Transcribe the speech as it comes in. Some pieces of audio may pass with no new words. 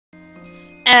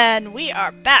And we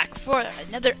are back for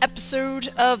another episode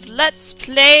of Let's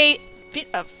Play...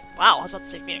 wow, I was about to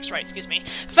say Phoenix Wright, excuse me.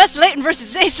 Professor Layton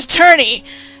versus Ace Attorney!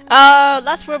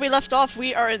 That's where we left off.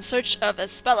 We are in search of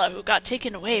Espella, who got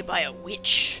taken away by a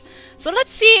witch. So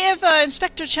let's see if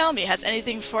Inspector Chalmy has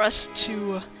anything for us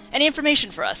to... any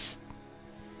information for us.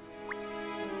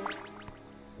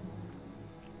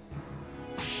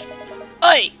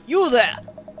 Oi, you there!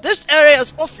 This area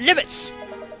is off limits!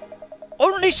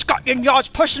 Only Scotland Yard's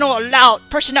personnel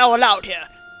allowed here.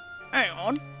 Hang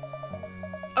on.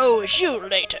 Oh, it's you,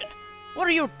 Layton. What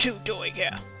are you two doing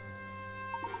here?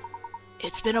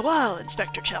 It's been a while,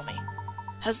 Inspector Chalmy.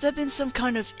 Has there been some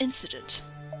kind of incident?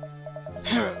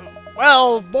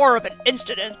 Well, more of an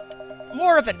accident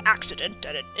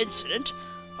than an incident.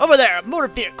 Over there, a motor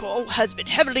vehicle has been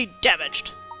heavily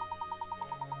damaged.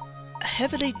 A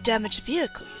heavily damaged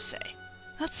vehicle, you say?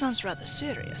 That sounds rather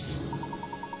serious.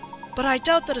 But I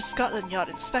doubt that a Scotland Yard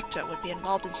inspector would be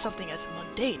involved in something as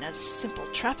mundane as simple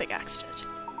traffic accident.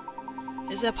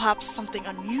 Is there perhaps something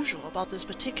unusual about this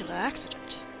particular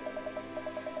accident?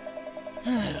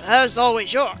 As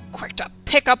always, you're quick to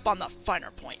pick up on the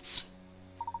finer points.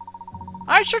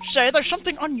 I should say there's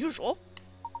something unusual.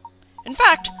 In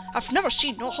fact, I've never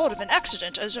seen nor heard of an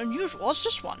accident as unusual as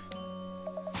this one.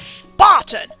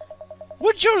 Barton!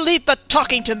 Would you leave the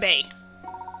talking to me?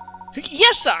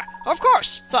 Yes, sir! Of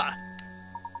course, sir!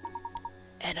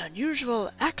 An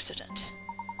unusual accident?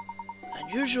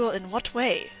 Unusual in what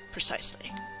way,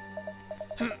 precisely?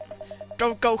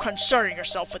 Don't go concerning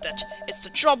yourself with it. It's the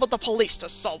job of the police to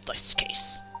solve this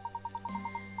case.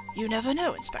 You never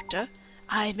know, Inspector.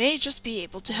 I may just be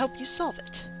able to help you solve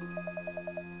it.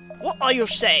 What are you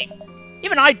saying?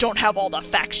 Even I don't have all the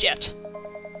facts yet.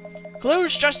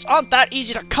 Clues just aren't that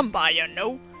easy to come by, you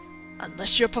know.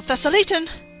 Unless you're Professor Layton.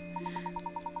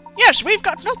 Yes, we've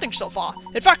got nothing so far.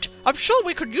 In fact, I'm sure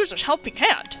we could use a helping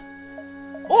hand.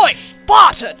 Oi,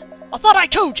 Barton! I thought I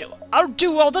told you. I'll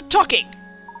do all the talking.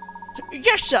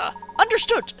 Yes, sir.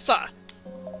 Understood, sir.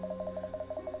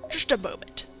 Just a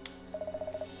moment.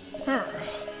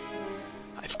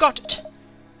 I've got it.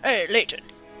 Hey, Layton.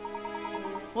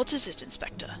 What is it,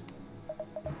 Inspector?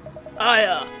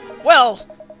 Well,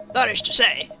 that is to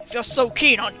say, if you're so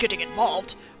keen on getting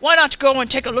involved, why not go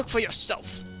and take a look for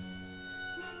yourself?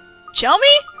 Chalmy?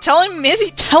 Telling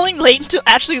Layton to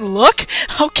actually look?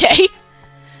 Okay.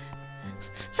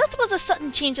 That was a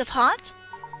sudden change of heart.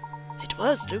 It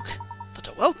was, Luke, but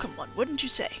a welcome one, wouldn't you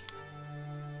say?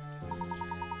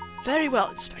 Very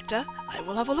well, Inspector. I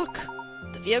will have a look.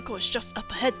 The vehicle is just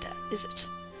up ahead there, is it?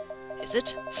 Is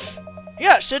it?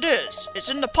 Yes, it is. It's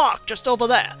in the park just over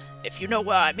there, if you know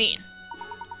where I mean.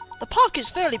 The park is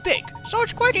fairly big, so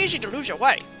it's quite easy to lose your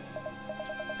way.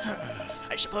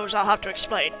 I suppose I'll have to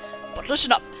explain, but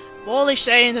listen up. I'm only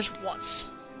saying this once.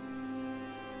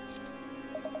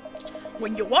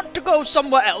 When you want to go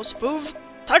somewhere else,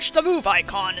 touch the move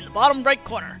icon in the bottom right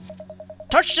corner.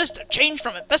 Touch this to change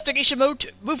from investigation mode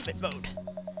to movement mode.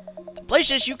 The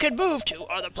places you can move to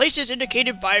are the places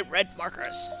indicated by red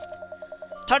markers.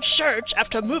 Touch search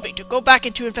after moving to go back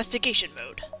into investigation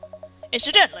mode.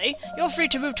 Incidentally, you're free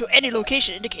to move to any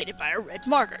location indicated by a red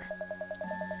marker.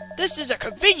 This is a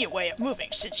convenient way of moving,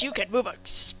 since you can move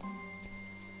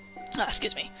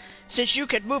since you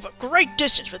can move a great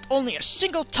distance with only a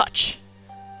single touch.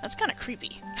 That's kind of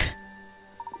creepy.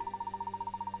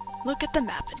 Look at the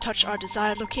map and touch our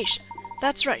desired location.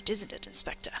 That's right, isn't it,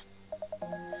 Inspector?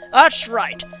 That's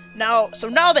right. Now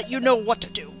that you know what to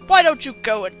do, why don't you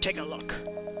go and take a look?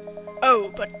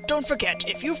 Oh, but don't forget,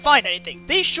 if you find anything,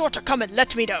 be sure to come and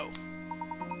let me know.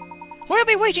 We'll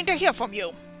be waiting to hear from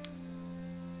you.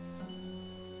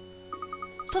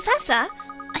 Professor,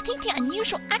 I think the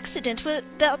unusual accident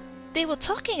that they were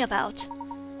talking about.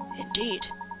 Indeed.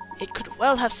 It could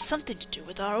well have something to do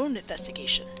with our own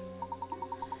investigation.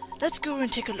 Let's go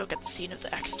and take a look at the scene of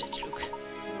the accident, Luke.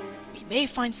 We may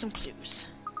find some clues.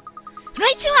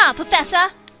 Right you are,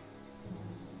 Professor!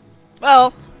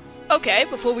 Well, okay,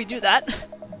 before we do that,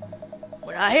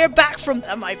 when I hear back from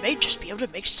them, I may just be able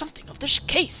to make something of this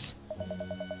case.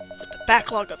 With the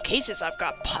backlog of cases I've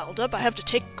got piled up, I have to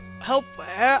take help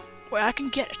where I can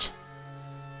get it.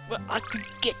 Where I can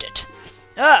get it.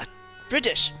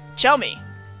 British, tell me.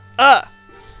 I'm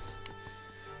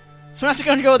not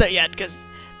going to go there yet, because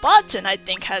Barton, I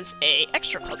think, has a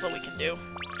extra puzzle we can do.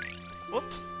 Whoop.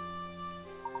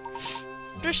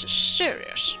 This is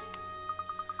serious.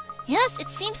 Yes, it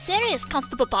seems serious,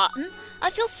 Constable Barton. I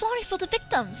feel sorry for the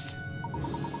victims.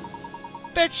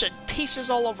 Bits and pieces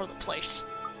all over the place.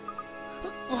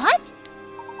 What?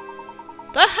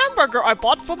 The hamburger I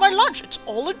bought for my lunch, it's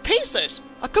all in pieces.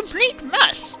 A complete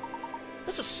mess.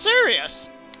 This is serious.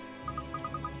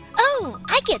 Oh,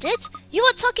 I get it. You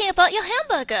were talking about your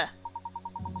hamburger.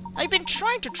 I've been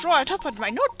trying to draw it up on my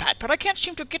notepad, but I can't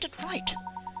seem to get it right.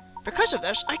 Because of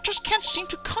this, I just can't seem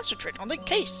to concentrate on the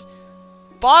case.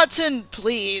 Barton,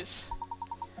 please.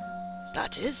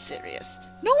 That is serious.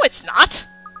 No, it's not.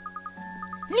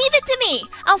 Leave it to me.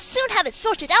 I'll soon have it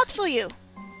sorted out for you.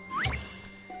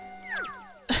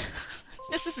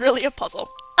 This is really a puzzle.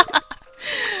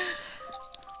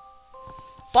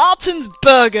 Barton's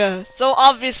burger. So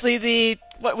obviously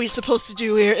what we're supposed to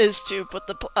do here is to put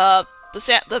the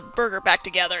burger back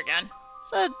together again.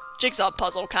 It's a jigsaw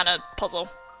puzzle kind of puzzle.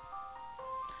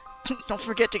 Don't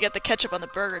forget to get the ketchup on the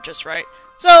burger just right.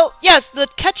 So, yes, the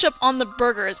ketchup on the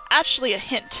burger is actually a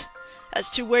hint as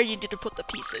to where you need to put the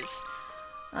pieces.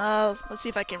 Let's see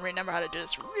if I can remember how to do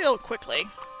this real quickly.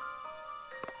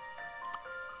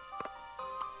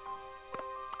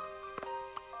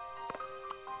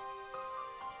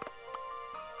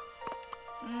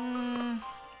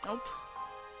 Nope.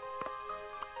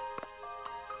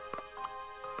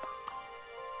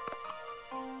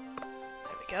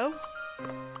 There we go.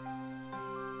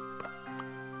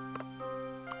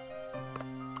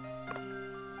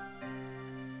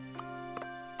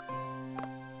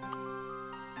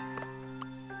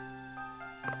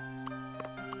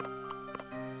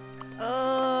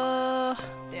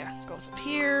 There, goes up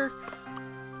here.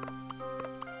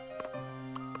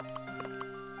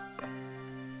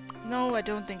 No, I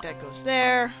don't think that goes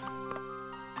there.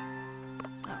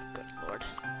 Oh, good lord.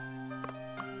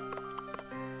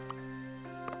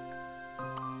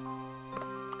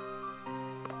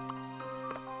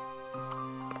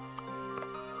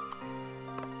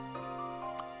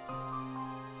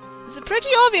 Is it pretty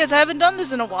obvious? I haven't done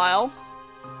this in a while.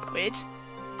 Wait.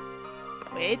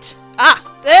 Wait. Ah!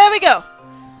 There we go!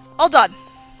 All done.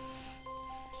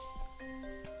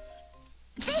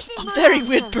 This is A very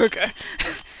weird burger.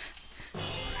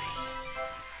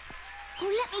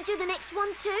 Oh, let me do the next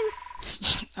one too.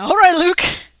 Alright, Luke.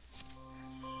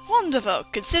 Wonderful.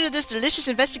 Consider this delicious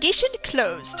investigation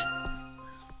closed.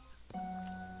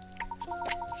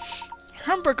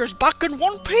 Hamburger's back in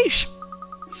one piece.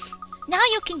 Now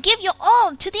you can give your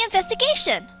all to the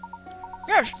investigation.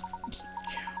 Yes.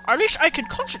 At least I can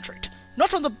concentrate.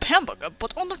 Not on the hamburger,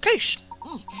 but on the case.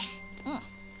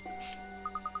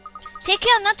 Take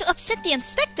care not to upset the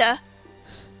inspector.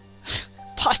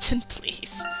 Button,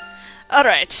 please.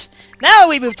 Alright. Now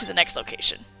we move to the next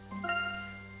location.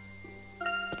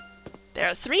 There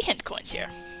are 3 hint coins here.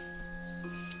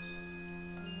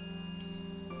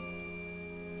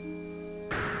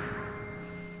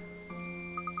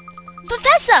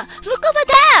 Professor, look over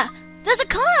there! There's a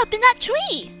car up in that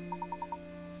tree!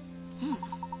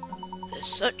 This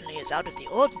certainly is out of the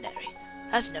ordinary.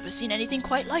 I've never seen anything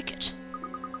quite like it.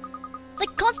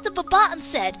 Like Constable Barton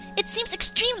said, it seems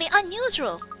extremely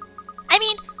unusual. I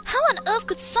mean, how on earth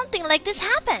could something like this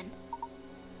happen?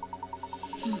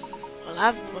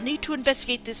 We'll need to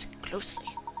investigate this closely.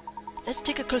 Let's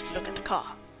take a closer look at the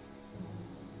car.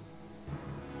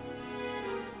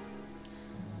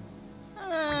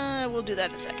 We'll do that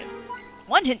in a second.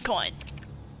 1 hint coin.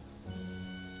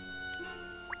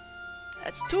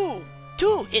 That's 2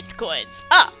 hint coins.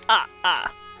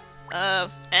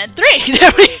 And 3.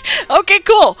 There we. Okay,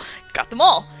 cool. Got them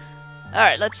all. All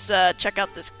right, let's check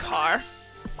out this car.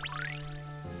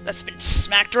 That's been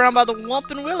smacked around by the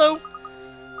Whomping Willow.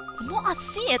 The more I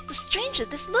see it, the stranger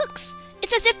this looks.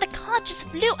 It's as if the car just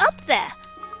flew up there.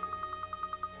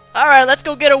 All right, let's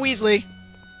go get a Weasley.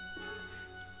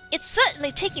 It's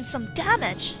certainly taking some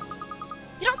damage.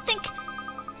 You don't think...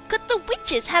 Could the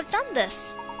witches have done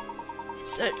this?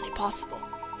 It's certainly possible.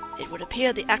 It would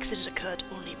appear the accident occurred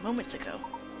only moments ago.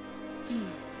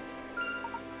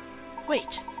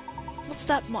 Wait, what's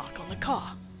that mark on the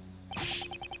car?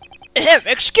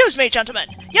 Excuse me, gentlemen.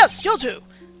 Yes, you two.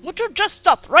 Would you just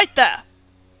stop right there?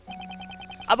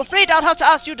 I'm afraid I'll have to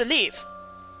ask you to leave.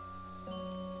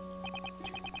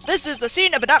 This is the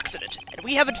scene of an accident, and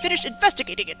we haven't finished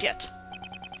investigating it yet.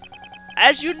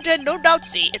 As you can no doubt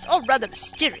see, it's all rather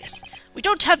mysterious. We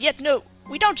don't yet know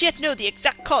the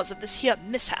exact cause of this here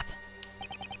mishap.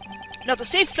 Not a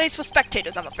safe place for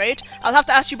spectators, I'm afraid. I'll have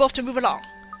to ask you both to move along.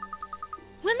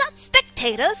 We're not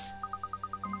spectators.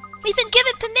 We've been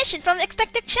given permission from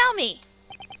Inspector Chalmy.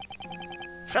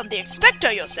 From the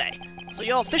Inspector, you'll say? So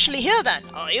you're officially here then,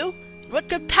 are you? In what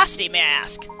capacity, may I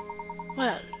ask?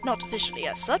 Well, not officially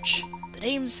as such. The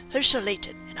name's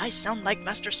Layton, and I sound like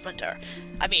Master Splinter.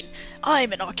 I mean,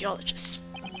 I'm an archaeologist.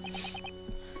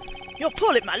 You're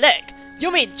pulling my leg.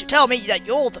 You mean to tell me that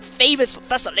you're the famous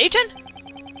Professor Layton?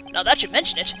 Now that you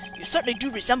mention it, you certainly do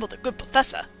resemble the good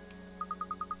professor.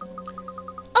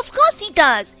 course he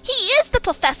does! He is the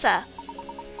professor!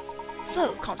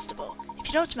 So, Constable, if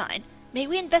you don't mind, may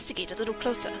we investigate a little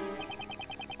closer?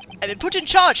 I've been put in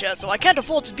charge here, so I can't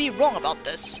afford to be wrong about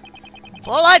this.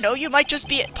 For all I know, you might just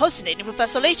be impersonating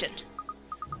Professor Layton.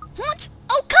 What?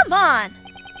 Oh, come on!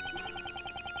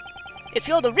 If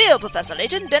you're the real Professor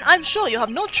Layton, then I'm sure you'll have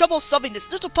no trouble solving this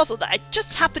little puzzle that I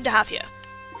just happen to have here.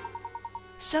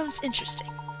 Sounds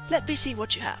interesting. Let me see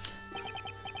what you have.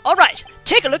 Alright,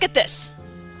 take a look at this.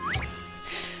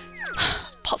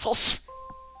 Puzzles.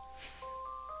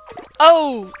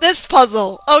 Oh, this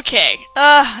puzzle. Okay.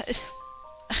 God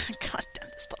damn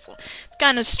this puzzle. It's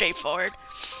kind of straightforward.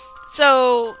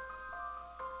 So,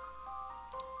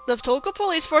 the local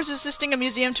police force is assisting a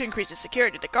museum to increase its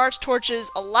security. The guards' torches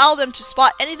allow them to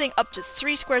spot anything up to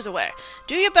 3 squares away.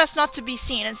 Do your best not to be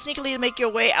seen and sneakily make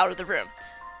your way out of the room.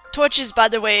 Torches, by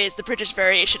the way, is the British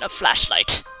variation of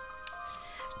flashlight.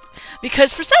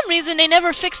 Because for some reason they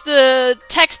never fixed the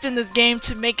text in this game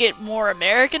to make it more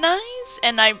Americanized,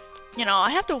 and I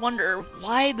have to wonder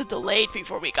why the delay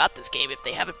before we got this game if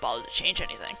they haven't bothered to change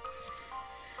anything.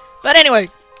 But anyway,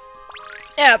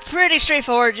 yeah, pretty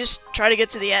straightforward, just try to get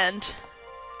to the end.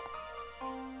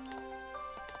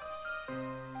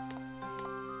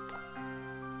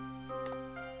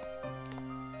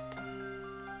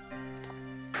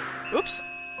 Oops.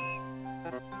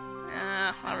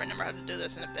 I'll remember how to do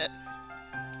this in a bit.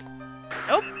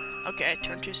 Nope. Okay, I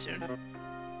turned too soon. There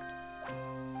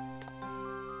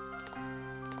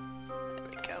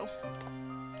we go.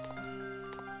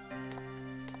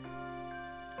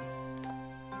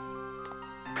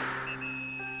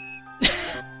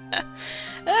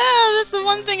 That's the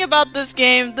one thing about this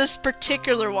game, this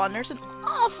particular one. There's an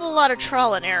awful lot of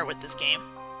trial and error with this game.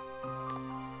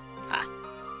 Ah.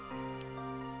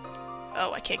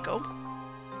 Oh, I can't go?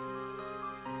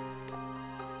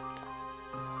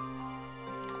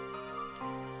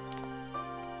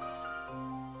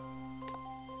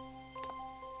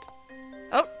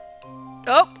 Oh.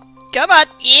 Oh, come on.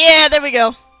 Yeah, there we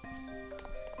go.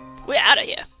 We're out of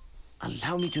here.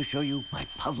 Allow me to show you my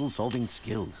puzzle-solving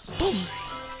skills. Boom!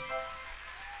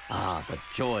 Ah, the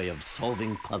joy of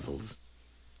solving puzzles.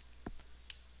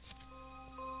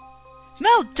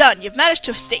 Well done! You've managed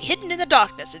to stay hidden in the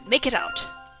darkness and make it out.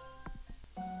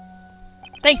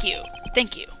 Thank you.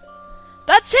 Thank you.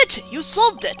 That's it! You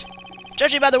solved it!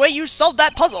 Judging by the way you solved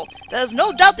that puzzle, there's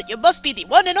no doubt that you must be the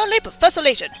one and only Professor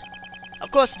Layton.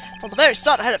 Of course, from the very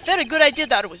start I had a very good idea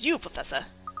that it was you, Professor.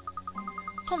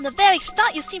 From the very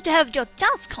start you seem to have your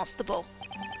doubts, Constable.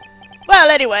 Well,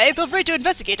 anyway, feel free to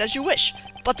investigate as you wish.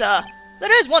 But,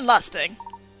 there is one last thing.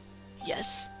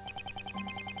 Yes?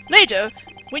 Later,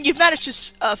 when you've managed to,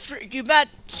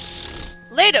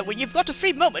 Later, when you've got a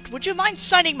free moment, would you mind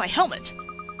signing my helmet?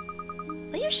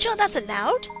 Are you sure that's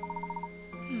allowed?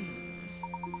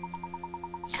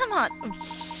 Come on.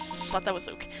 Thought that was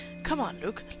Luke. Come on,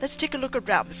 Luke. Let's take a look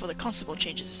around before the constable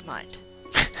changes his mind.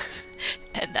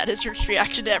 And that is his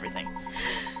reaction to everything.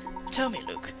 Tell me,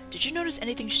 Luke, did you notice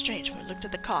anything strange when you looked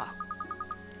at the car?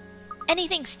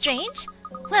 Anything strange?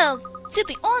 Well, to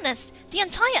be honest, the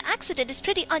entire accident is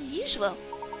pretty unusual.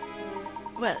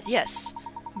 Well, yes.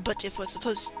 But if we're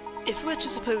to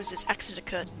suppose this accident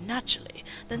occurred naturally,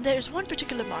 then there is one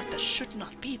particular mark that should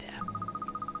not be there.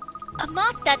 A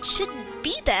mark that shouldn't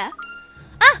be there?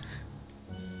 Ah!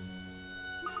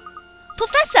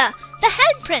 Professor! The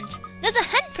handprint! There's a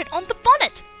handprint on the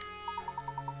bonnet!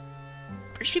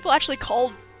 British people actually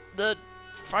called the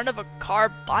front of a car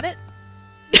bonnet?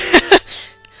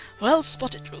 Well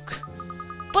spotted, Luke.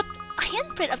 But a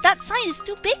handprint of that size is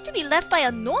too big to be left by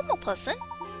a normal person.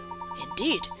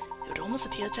 Indeed, it would almost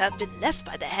appear to have been left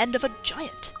by the hand of a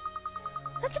giant.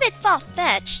 That's a bit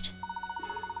far-fetched.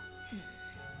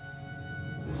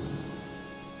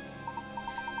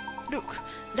 Luke,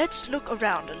 let's look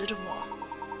around a little more.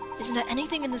 Isn't there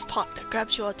anything in this park that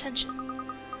grabs your attention?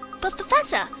 But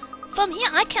Professor, from here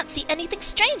I can't see anything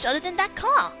strange other than that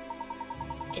car.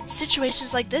 In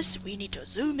situations like this, we need to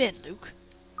zoom in, Luke.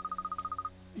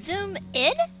 Zoom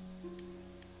in?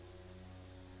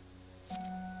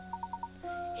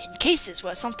 In cases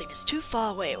where something is too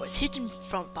far away or is hidden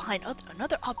from behind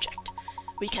another object,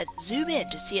 we can zoom in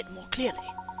to see it more clearly.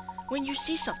 When you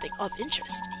see something of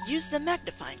interest, use the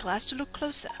magnifying glass to look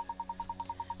closer.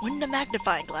 When the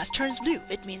magnifying glass turns blue,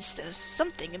 it means there's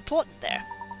something important there.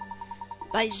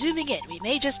 By zooming in, we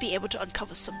may just be able to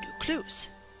uncover some new clues.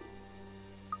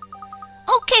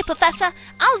 Okay, Professor,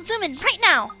 I'll zoom in right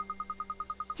now.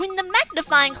 When the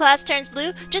magnifying glass turns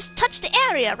blue, just touch the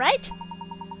area, right?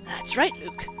 That's right,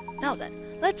 Luke. Now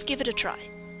then, let's give it a try.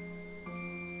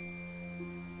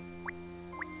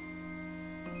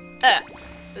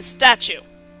 The statue.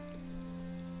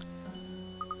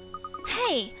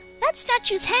 Hey, that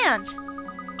statue's hand.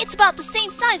 It's about the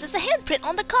same size as the handprint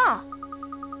on the car.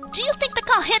 Do you think the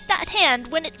car hit that hand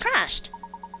when it crashed?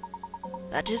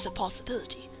 That is a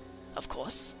possibility, of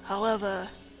course. However,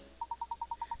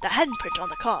 the handprint on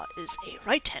the car is a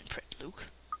right handprint, Luke.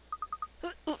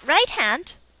 Right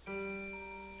hand?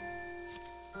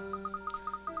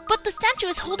 But the statue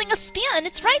is holding a spear in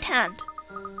its right hand,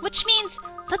 which means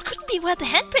that couldn't be where the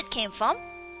handprint came from.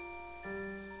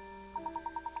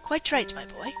 Quite right, my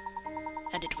boy.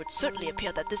 And it would certainly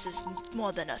appear that this is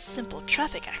more than a simple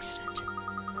traffic accident.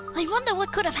 I wonder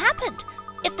what could have happened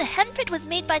if the handprint was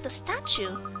made by the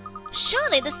statue.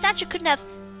 Surely the statue couldn't have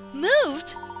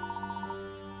moved.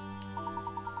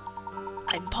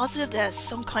 I'm positive there's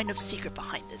some kind of secret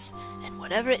behind this, and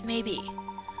whatever it may be,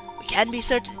 we can be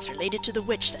certain it's related to the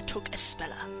witch that took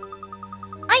Espella.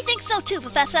 I think so too,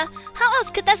 Professor. How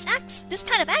else could this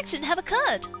kind of accident have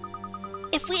occurred?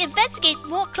 If we investigate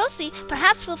more closely,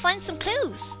 perhaps we'll find some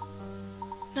clues.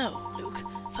 No, Luke.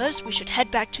 First, we should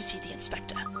head back to see the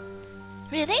inspector.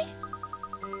 Really?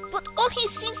 But all he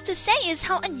seems to say is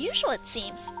how unusual it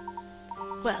seems.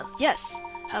 Well, yes.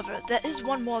 However, there is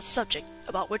one more subject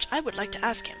about which I would like to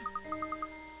ask him.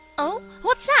 Oh?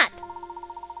 What's that?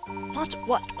 Not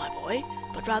what, my boy,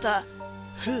 but rather,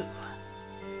 who?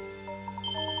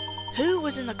 Who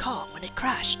was in the car when it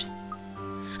crashed?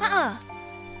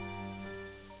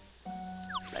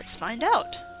 Let's find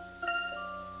out.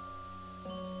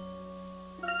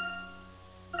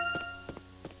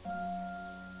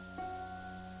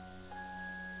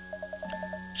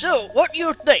 So, what do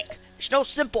you think? It's no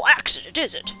simple accident,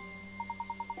 is it?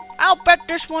 I'll bet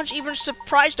this one's even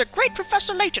surprised the great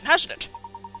Professor Layton, hasn't it?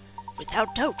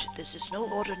 Without doubt, this is no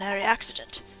ordinary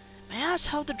accident. May I ask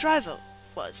how the driver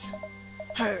was?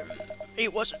 He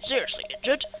wasn't seriously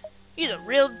injured. He's a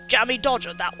real jammy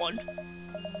dodger, that one.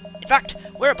 In fact,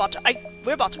 we're about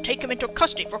to take him into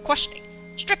custody for questioning.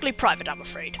 Strictly private, I'm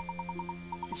afraid.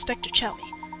 Inspector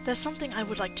Chelmy, there's something I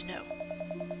would like to know.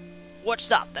 What's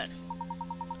that, then?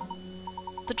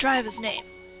 The driver's name.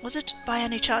 Was it, by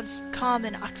any chance,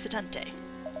 Carmen Accidente?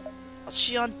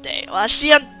 Accidente?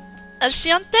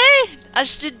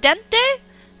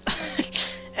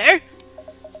 Eh?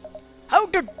 How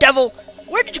the devil?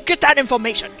 Where did you get that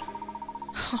information?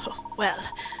 Well,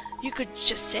 you could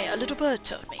just say a little bird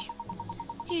told me.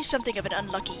 He's something of an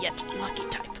unlucky yet lucky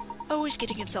type, always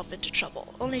getting himself into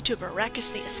trouble, only to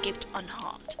miraculously escape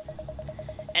unharmed.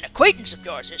 An acquaintance of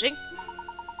yours, is he?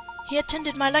 He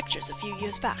attended my lectures a few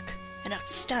years back. An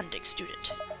outstanding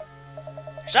student.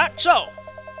 Is that so?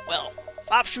 Well,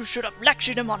 perhaps you should have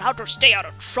lectured him on how to stay out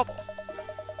of trouble.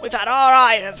 We've had our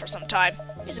eye on him for some time.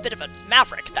 He's a bit of a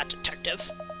maverick, that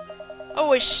detective.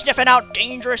 Always sniffing out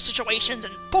dangerous situations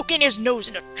and poking his nose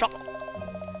into trouble.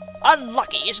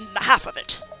 Unlucky isn't the half of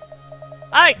it.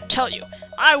 I tell you,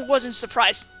 I wasn't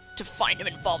surprised to find him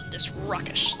involved in this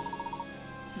ruckus.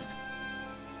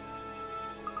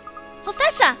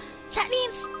 Professor, that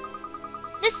means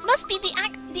this must be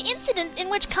the incident in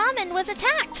which Carmen was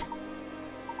attacked.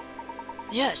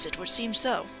 Yes, it would seem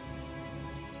so.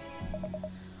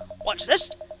 What's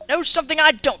this? Know something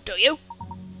I don't, do you?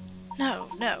 No,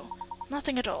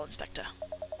 nothing at all, Inspector.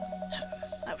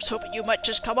 I was hoping you might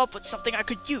just come up with something I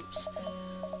could use.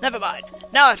 Never mind.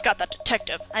 Now I've got that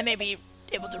detective, I may be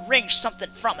able to wring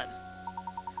something from him.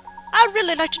 I'd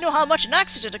really like to know how such an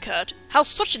accident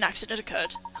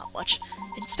occurred. How much?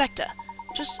 Inspector,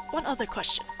 just one other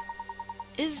question.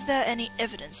 Is there any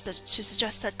evidence to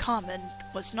suggest that Carmen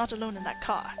was not alone in that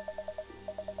car?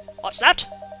 What's that?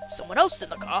 Someone else in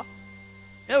the car?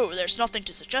 No, there's nothing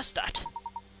to suggest that.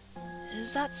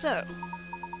 Is that so?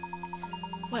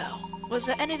 Well, was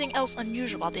there anything else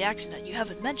unusual about the accident you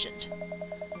haven't mentioned?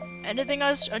 Anything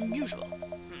else unusual?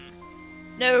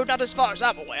 No, not as far as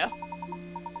I'm aware.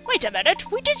 Wait a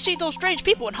minute, we did see those strange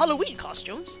people in Halloween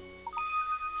costumes.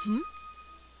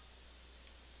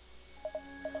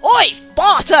 Oi,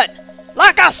 Barton!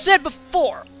 Like I said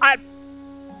before,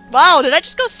 Wow, did I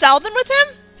just go southern with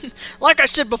him? Like I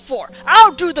said before,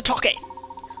 I'll do the talking.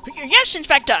 Yes,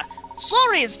 Inspector.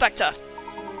 Sorry, Inspector.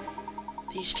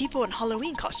 These people in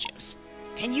Halloween costumes.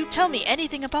 Can you tell me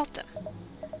anything about them?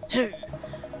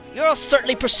 You're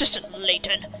certainly persistent,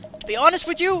 Layton. To be honest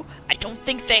with you, I don't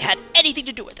think they had anything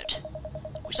to do with it.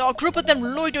 We saw a group of them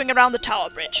loitering around the tower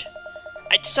bridge.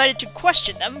 I decided to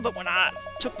question them, but when I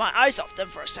took my eyes off them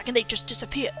for a second, they just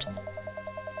disappeared.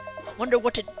 I wonder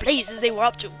what in blazes they were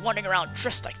up to, wandering around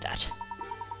dressed like that.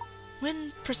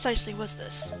 When precisely was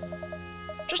this?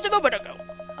 Just a moment ago,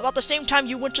 about the same time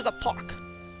you went to the park.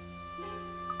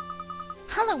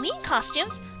 Halloween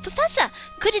costumes? Professor,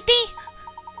 could it be...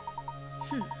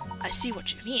 I see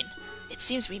what you mean. It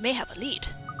seems we may have a lead.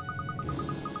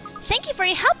 Thank you for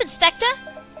your help, Inspector.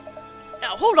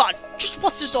 Now, hold on! Just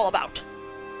what's this all about?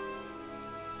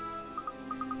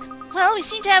 Well, we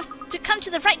seem to have to come to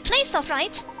the right place, all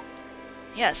right.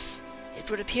 Yes, it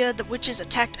would appear the witches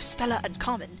attacked Espella and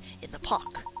Carmen in the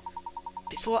park,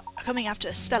 before coming after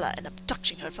Espella and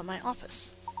abducting her from my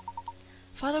office.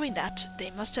 Following that, they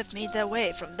must have made their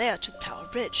way from there to the Tower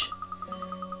Bridge.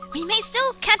 We may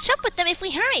still catch up with them if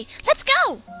we hurry. Let's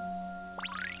go!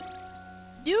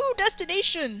 New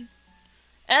destination!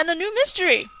 And a new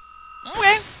mystery!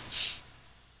 Okay.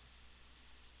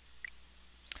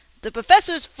 The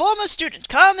professor's former student,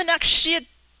 Carmen Accidenti,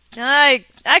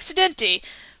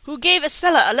 who gave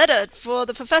Espella a letter for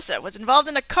the professor, was involved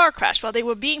in a car crash while they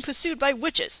were being pursued by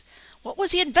witches. What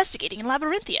was he investigating in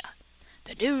Labyrinthia?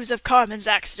 The news of Carmen's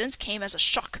accidents came as a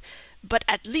shock, but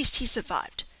at least he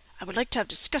survived. I would like to have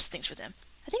discussed things with him.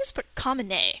 I think it's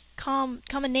Carmenet.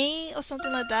 Carmenet or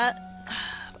something like that.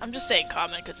 I'm just saying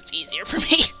Carmen because it's easier for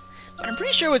me. But I'm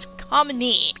pretty sure it was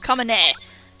Carmenet.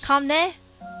 Carmenet?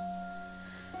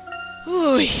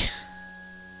 Ooh.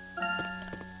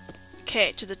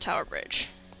 Okay, to the Tower Bridge.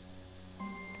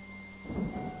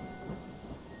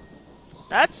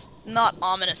 That's not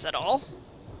ominous at all.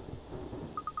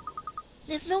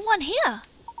 There's no one here.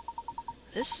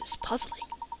 This is puzzling.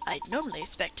 I'd normally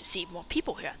expect to see more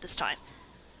people here at this time.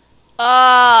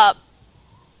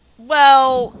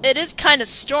 Well, it is kind of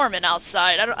storming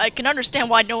outside. I can understand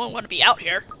why no one would want to be out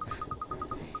here.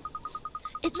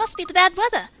 It must be the bad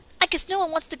weather. I guess no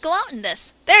one wants to go out in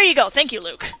this. There you go. Thank you,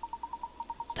 Luke.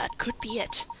 That could be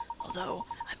it. Although,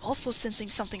 I'm also sensing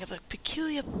something of a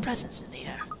peculiar presence in the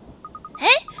air.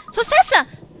 Hey, Professor!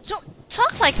 Don't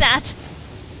talk like that.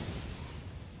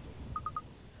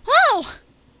 Whoa!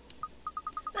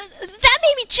 That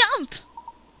made me jump!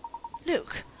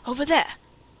 Luke, over there.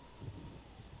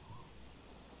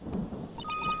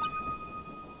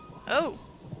 Oh.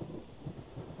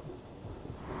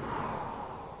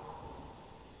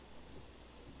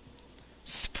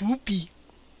 Spoopy.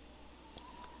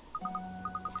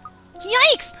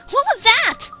 Yikes! What was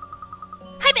that?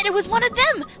 I bet it was one of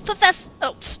them, Professor.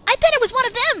 Oh, I bet it was one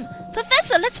of them.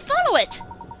 Professor, let's follow it.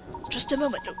 Just a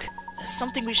moment, Luke. There's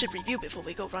something we should review before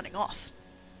we go running off.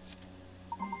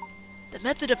 The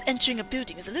method of entering a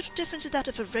building is a little different to that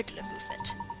of a regular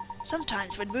movement.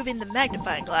 Sometimes when moving the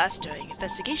magnifying glass during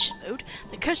investigation mode,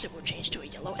 the cursor will change to a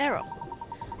yellow arrow.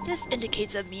 This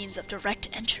indicates a means of direct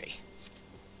entry.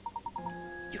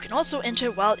 You can also enter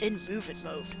while in movement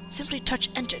mode. Simply touch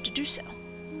enter to do so.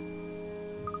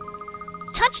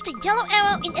 Touch the yellow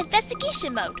arrow in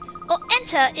investigation mode, or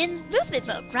enter in movement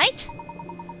mode, right?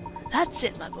 That's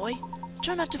it, my boy.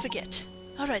 Try not to forget.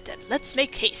 Alright then, let's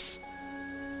make haste.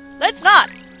 Let's not!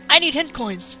 I need hint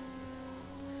coins.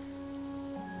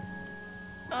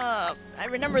 I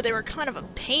remember they were kind of a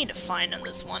pain to find on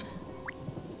this one.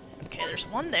 Okay, there's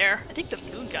one there. I think the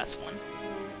moon got's one.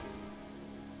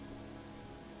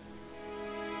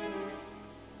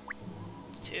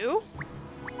 Two.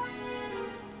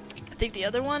 I think the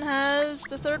other one has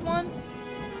the third one.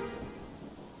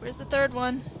 Where's the third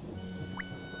one?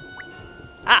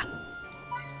 Ah!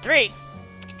 3.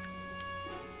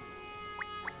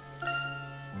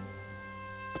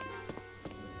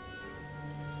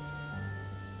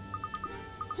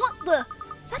 What the?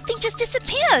 That thing just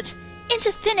disappeared!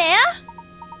 Into thin air?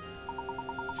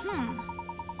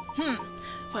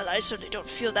 Well, I certainly don't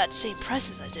feel that same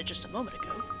presence I did just a moment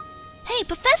ago. Hey,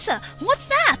 Professor, what's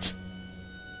that?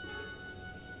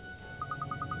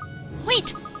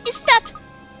 Wait, isn't that...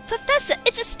 Professor,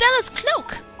 it's Espella's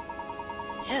cloak!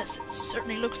 Yes, it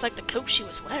certainly looks like the cloak she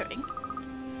was wearing.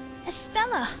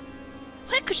 Espella,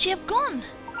 where could she have gone?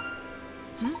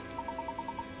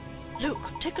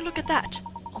 Luke, take a look at that.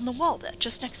 On the wall there,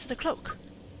 just next to the cloak.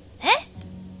 Eh?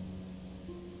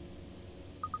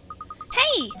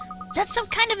 Hey, that's some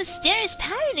kind of mysterious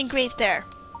pattern engraved there.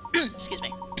 Excuse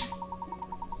me.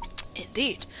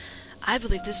 Indeed. I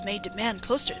believe this may demand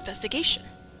closer investigation.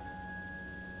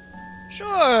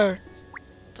 Sure.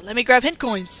 But let me grab hint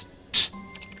coins. 2.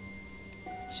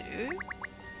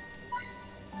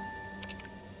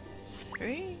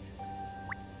 3.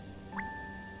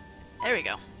 There we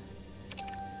go.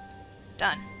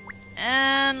 Done.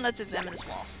 And let's examine this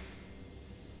wall.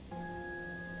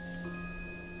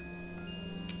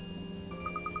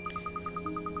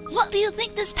 What do you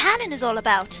think this pattern is all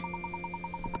about?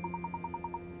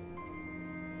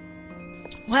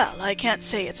 Well, I can't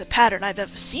say it's a pattern I've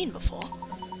ever seen before.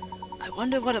 I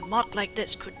wonder what a mark like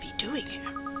this could be doing here.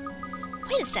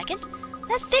 Wait a second.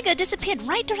 That figure disappeared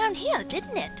right around here,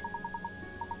 didn't it?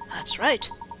 That's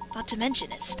right. Not to mention,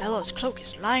 Espella's cloak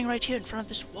is lying right here in front of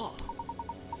this wall.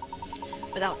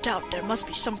 Without doubt, there must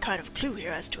be some kind of clue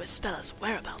here as to Espella's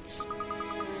whereabouts.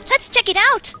 Let's check it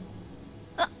out!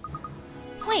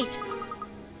 Wait.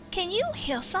 Can you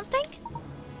hear something?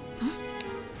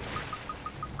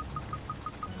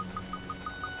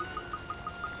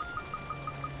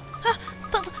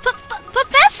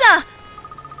 Professor!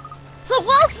 The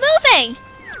wall's moving!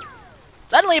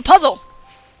 Suddenly a puzzle!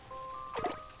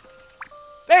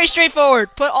 Very straightforward.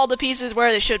 Put all the pieces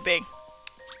where they should be.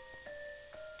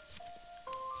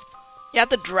 You have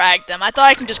to drag them. I thought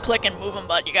I can just click and move them,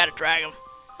 but you gotta drag them.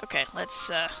 Okay, let's,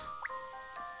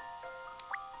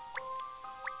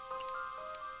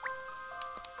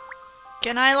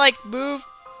 Can I, like, move?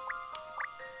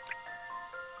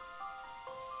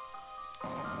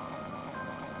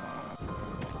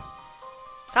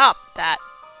 Stop that.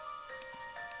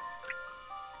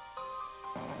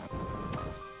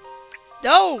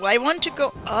 No, I want to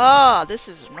go. Ah, this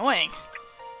is annoying.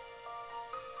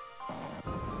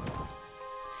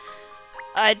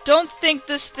 I don't think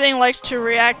this thing likes to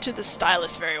react to the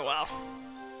stylus very well.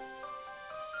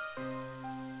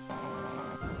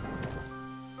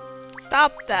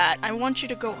 Stop that. I want you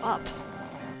to go up.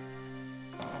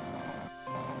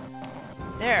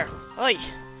 There. Oi.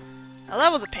 Now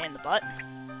that was a pain in the butt.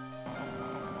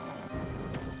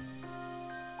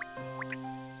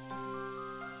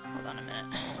 Hold on a minute.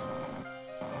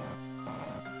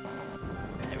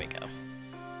 There we go.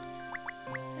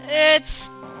 It's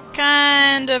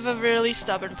kind of a really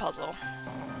stubborn puzzle.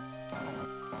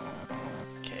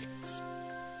 Okay.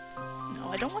 No,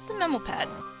 I don't want the memo pad.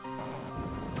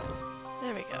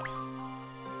 There we go.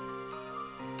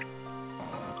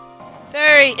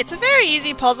 It's a very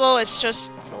easy puzzle, it's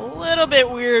just a little bit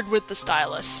weird with the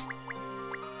stylus.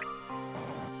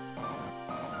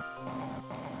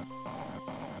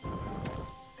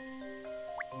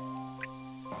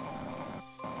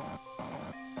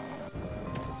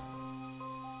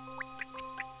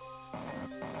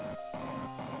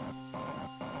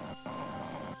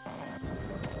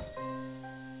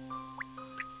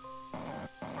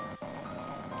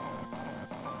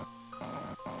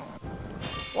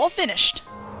 All finished.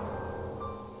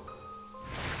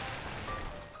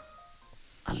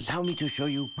 Allow me to show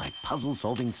you my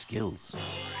puzzle-solving skills.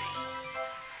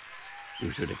 You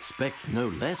should expect no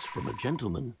less from a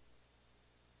gentleman.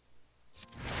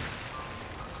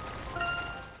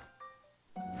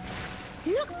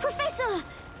 Look, Professor!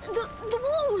 The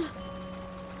wall!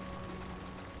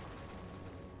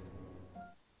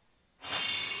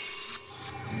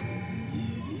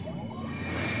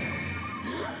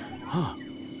 Huh.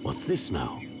 What's this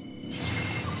now?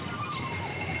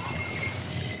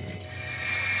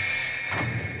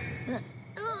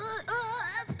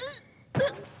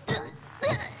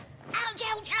 Ouch,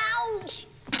 ouch, ouch!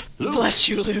 Luke? Bless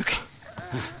you, Luke.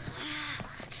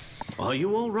 Are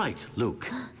you all right, Luke?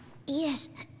 Yes.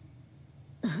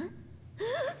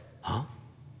 Huh?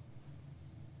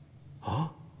 Huh?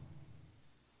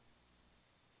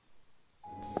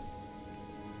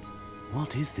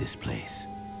 What is this place?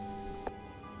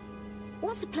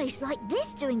 What's a place like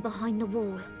this doing behind the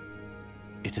wall?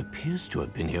 It appears to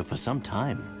have been here for some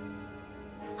time.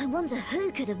 I wonder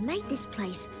who could have made this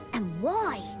place, and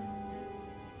why?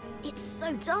 It's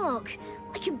so dark,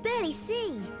 I can barely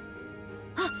see.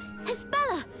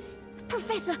 Espella!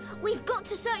 Professor, we've got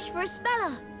to search for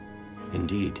Espella!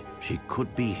 Indeed, she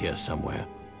could be here somewhere.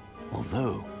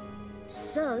 Although...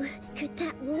 So, could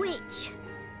that witch?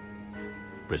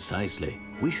 Precisely.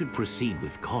 We should proceed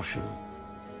with caution.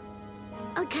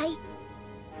 Okay.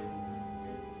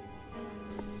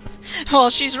 Well,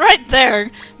 she's right there,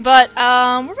 but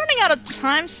we're running out of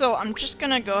time, so I'm just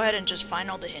gonna go ahead and just find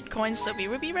all the hint coins so we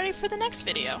will be ready for the next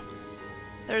video.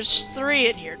 There's 3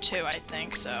 in here too, I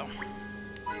think, so...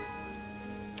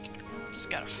 Just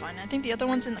gotta find it. I think the other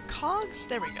one's in the cogs?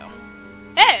 There we go.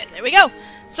 Hey, there we go!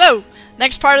 So,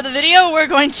 next part of the video, we're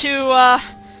going to,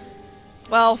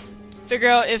 well, figure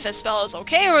out if Espella's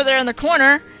okay over there in the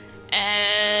corner,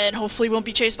 and hopefully won't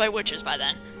be chased by witches by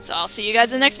then. So I'll see you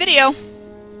guys in the next video!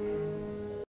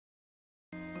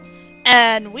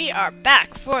 And we are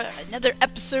back for another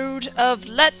episode of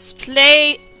Let's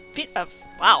Play...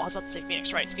 wow, I was about to say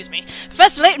Phoenix Wright, excuse me.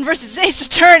 Professor Layton versus Ace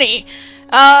Attorney!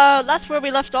 That's where we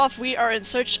left off. We are in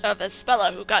search of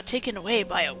Espella, who got taken away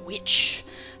by a witch.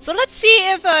 So let's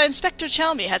see if Inspector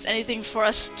Chalmey has anything for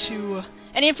us to...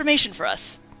 any information for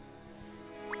us.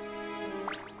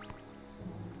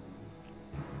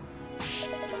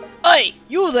 Oi,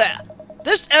 you there!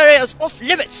 This area is off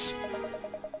limits!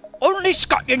 Only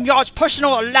Scotland Yard's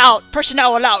personnel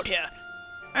allowed here.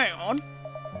 Hang on.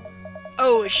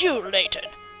 Oh, it's you, Layton.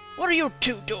 What are you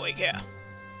two doing here?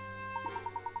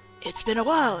 It's been a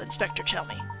while, Inspector, tell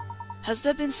me. Has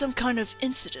there been some kind of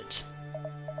incident?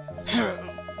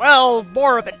 Well,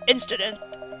 more of an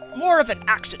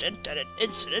accident than an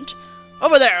incident.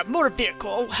 Over there, a motor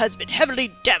vehicle has been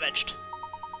heavily damaged.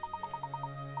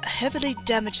 A heavily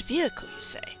damaged vehicle, you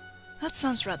say? That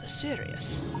sounds rather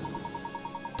serious.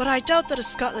 But I doubt that a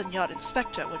Scotland Yard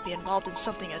inspector would be involved in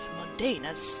something as mundane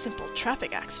as simple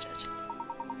traffic accident.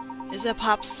 Is there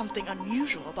perhaps something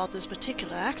unusual about this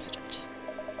particular accident?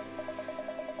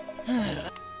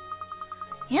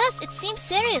 Yes, it seems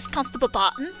serious, Constable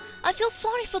Barton. I feel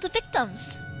sorry for the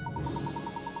victims.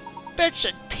 Bits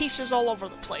and pieces all over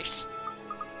the place.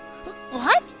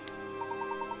 What?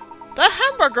 The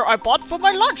hamburger I bought for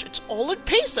my lunch, it's all in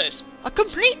pieces. A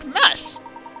complete mess.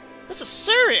 This is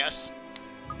serious.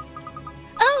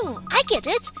 Oh, I get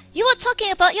it. You were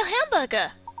talking about your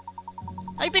hamburger.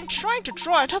 I've been trying to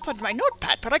draw it up on my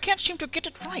notepad, but I can't seem to get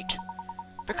it right.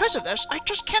 Because of this, I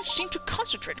just can't seem to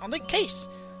concentrate on the case.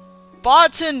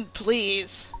 Barton,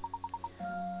 please.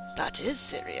 That is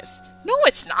serious. No,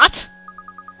 it's not.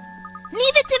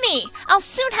 Leave it to me. I'll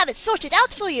soon have it sorted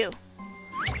out for you.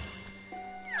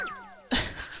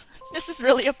 This is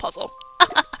really a puzzle.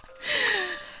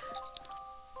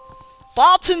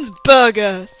 Barton's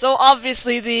burger. So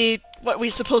obviously what we're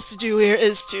supposed to do here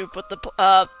is to put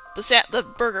the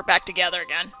burger back together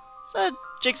again. It's a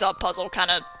jigsaw puzzle kind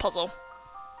of puzzle.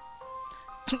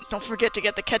 Don't forget to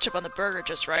get the ketchup on the burger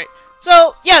just right.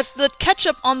 So, yes, the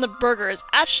ketchup on the burger is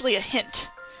actually a hint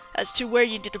as to where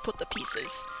you need to put the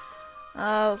pieces.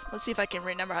 Let's see if I can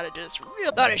remember how to do this.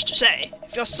 That is to say,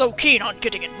 if you're so keen on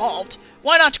getting involved,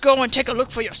 why not go and take a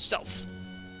look for yourself?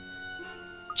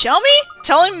 Tell me?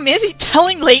 Telling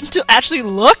Layton to actually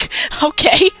look?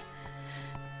 Okay.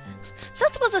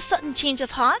 That was a sudden change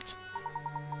of heart.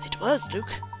 It was,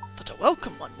 Luke, but a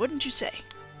welcome one, wouldn't you say?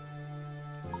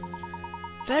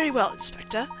 Very well,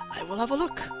 Inspector. I will have a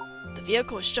look. The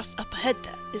vehicle is just up ahead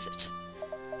there, is it?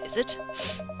 Is it?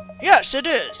 Yes, it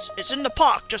is. It's in the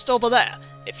park just over there,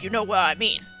 if you know where I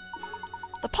mean.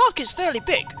 The park is fairly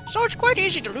big, so it's quite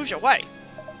easy to lose your way.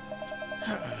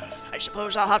 I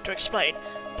suppose I'll have to explain,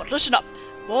 but listen up.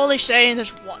 I'm only saying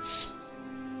this once.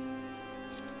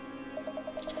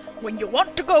 When you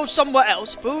want to go somewhere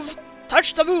else,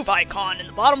 touch the move icon in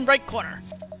the bottom right corner.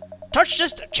 Touch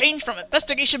this to change from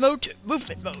investigation mode to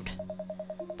movement mode.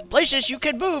 The places you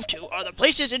can move to are the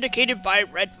places indicated by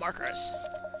red markers.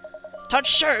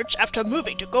 Touch search after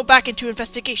moving to go back into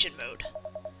investigation mode.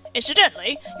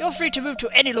 Incidentally, you're free to move to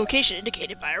any location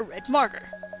indicated by a red marker.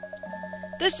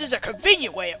 This is a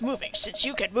convenient way of moving since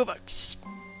you can move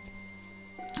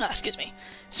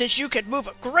since you can move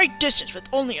a great distance with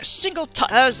only a single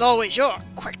touch. As always, you're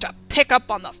quick to pick up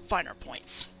on the finer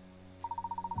points.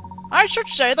 I should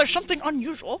say there's something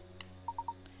unusual.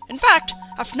 In fact,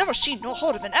 I've never seen nor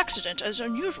heard of an accident as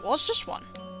unusual as this one.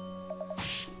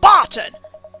 Barton!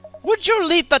 Would you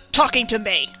leave the talking to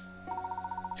me?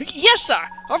 Yes, sir!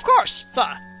 Of course,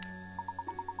 sir!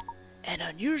 An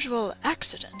unusual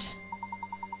accident.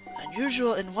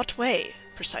 Unusual in what way,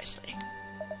 precisely?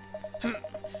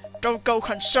 Don't go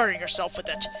concerning yourself with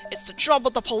it. It's the job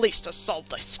of the police to solve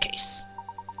this case.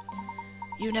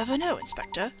 You never know,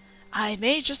 Inspector. I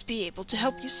may just be able to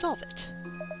help you solve it.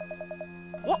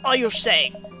 What are you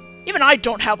saying? Even I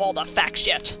don't have all the facts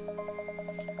yet.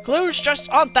 Clues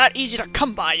just aren't that easy to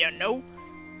come by, you know.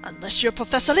 Unless you're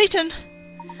Professor Layton.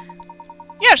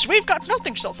 Yes, we've got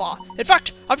nothing so far. In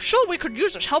fact, I'm sure we could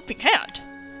use a helping hand.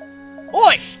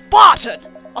 Oi, Barton!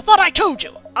 I thought I told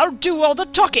you. I'll do all the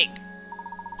talking.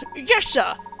 Yes,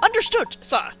 sir. Understood,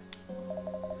 sir.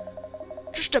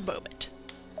 Just a moment.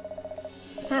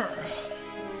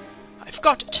 I've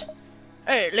got it.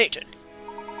 Hey, Layton.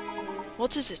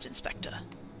 What is it, Inspector?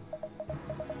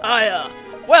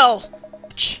 Well...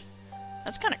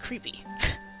 That's kind of creepy.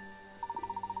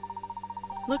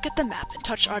 Look at the map and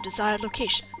touch our desired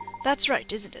location. That's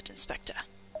right, isn't it, Inspector?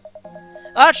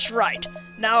 That's right.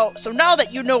 Now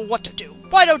that you know what to do,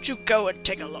 why don't you go and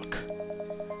take a look?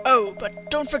 Oh, but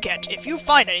don't forget, if you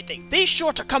find anything, be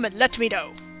sure to come and let me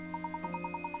know.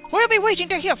 We'll be waiting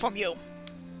to hear from you.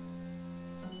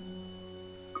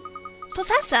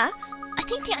 Professor, I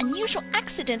think the unusual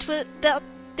accident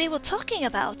they were talking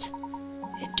about.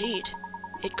 Indeed.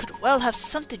 It could well have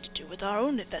something to do with our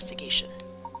own investigation.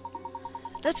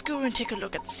 Let's go and take a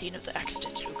look at the scene of the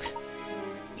accident, Luke.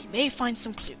 We may find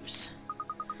some clues.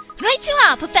 Right you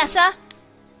are, Professor!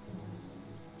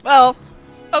 Well,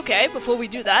 okay, before we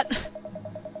do that...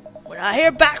 When I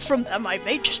hear back from them, I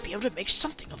may just be able to make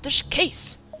something of this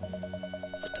case.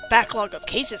 With the backlog of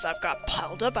cases I've got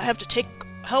piled up, I have to take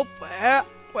help where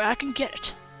I can get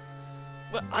it.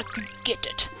 Where I can get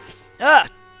it.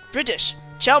 British,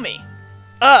 tell me.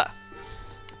 We're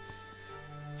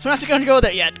not going to go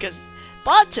there yet, because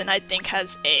Barton, I think,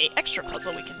 has a extra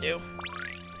puzzle we can do.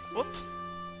 Whoop.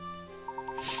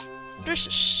 This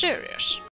is serious.